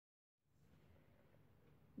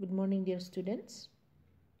Good morning, dear students.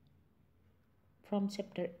 From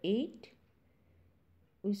chapter 8,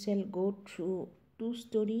 we shall go through two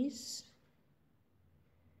stories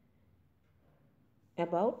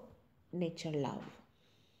about nature love.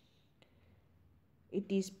 It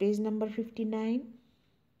is page number 59.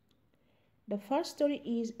 The first story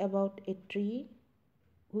is about a tree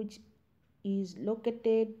which is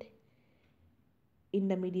located in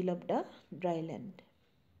the middle of the dry land.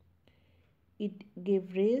 It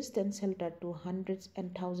gave rest and shelter to hundreds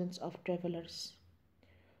and thousands of travelers.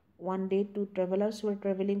 One day, two travelers were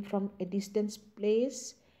traveling from a distant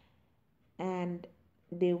place and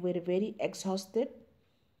they were very exhausted.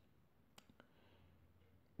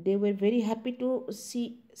 They were very happy to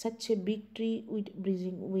see such a big tree with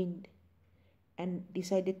breezing wind and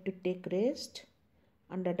decided to take rest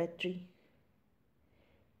under the tree.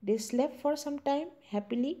 They slept for some time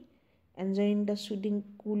happily, enjoying the soothing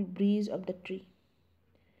cool breeze of the tree.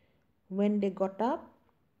 When they got up,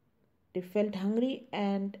 they felt hungry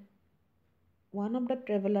and one of the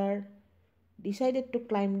travelers decided to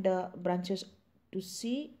climb the branches to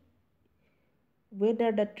see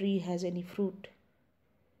whether the tree has any fruit.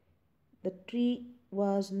 The tree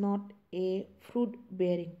was not a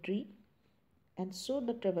fruit-bearing tree, and so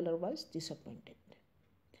the traveler was disappointed.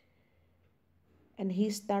 And he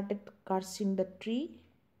started cursing the tree.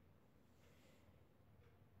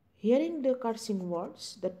 Hearing the cursing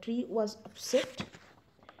words, the tree was upset,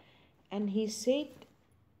 and he said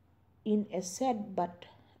in a sad but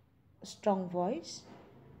strong voice,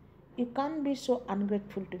 "You can't be so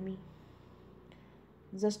ungrateful to me.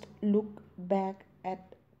 Just look back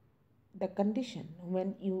at the condition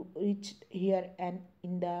when you reached here and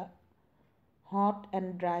in the hot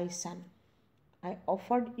and dry sun. I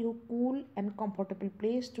offered you cool and comfortable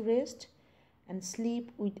place to rest and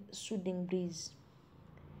sleep with soothing breeze.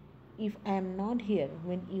 If I am not here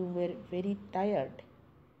when you were very tired,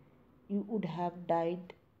 you would have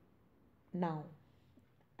died now.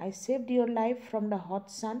 I saved your life from the hot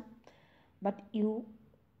sun, but you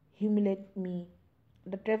humiliate me."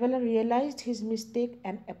 The traveler realized his mistake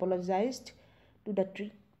and apologized to the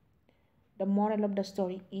tree. The moral of the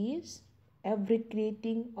story is every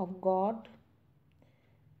creating of God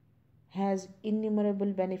has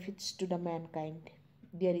innumerable benefits to the mankind.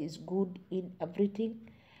 There is good in everything,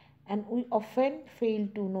 and we often fail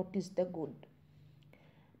to notice the good.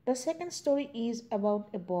 The second story is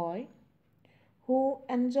about a boy who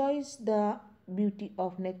enjoys the beauty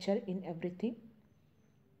of nature in everything.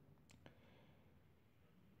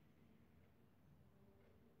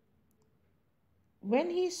 When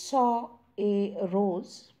he saw a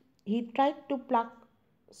rose, he tried to pluck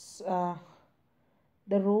uh,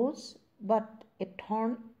 the rose, but a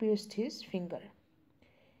thorn pierced his finger.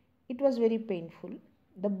 It was very painful.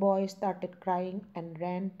 The boy started crying and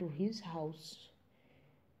ran to his house.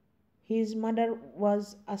 His mother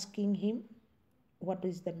was asking him, "What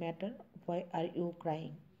is the matter? Why are you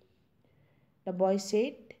crying?" The boy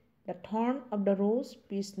said, "The thorn of the rose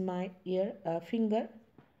pierced my finger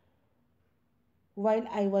while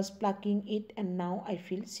I was plucking it, and now I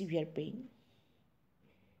feel severe pain."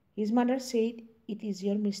 His mother said, "It is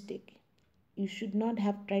your mistake. You should not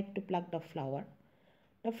have tried to pluck the flower.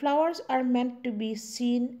 The flowers are meant to be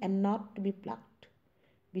seen and not to be plucked.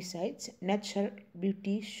 Besides, natural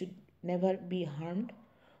beauty should never be harmed.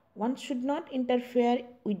 One should not interfere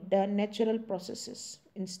with the natural processes.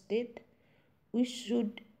 Instead, we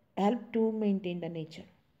should help to maintain the nature."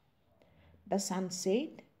 The son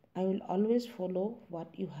said, "I will always follow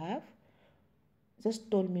what you have just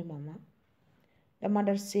told me, Mama." The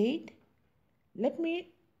mother said, "Let me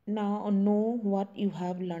now know what you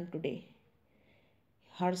have learned today."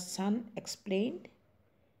 Her son explained,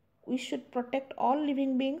 "We should protect all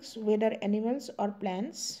living beings, whether animals or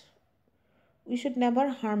plants. We should never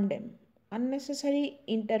harm them. Unnecessary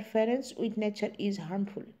interference with nature is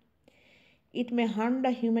harmful. It may harm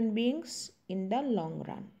the human beings in the long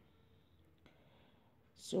run."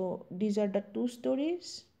 So these are the two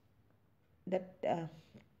stories that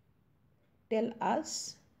tell us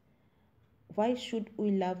why should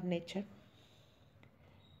we love nature.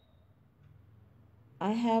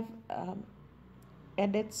 I have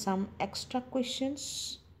added some extra questions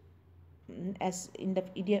as in the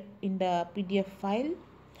PDF file.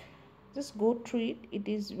 Just go through it. It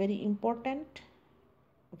is very important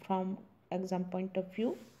from exam point of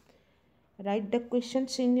view. Write the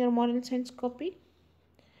questions in your moral science copy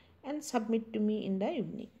and submit to me in the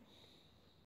evening.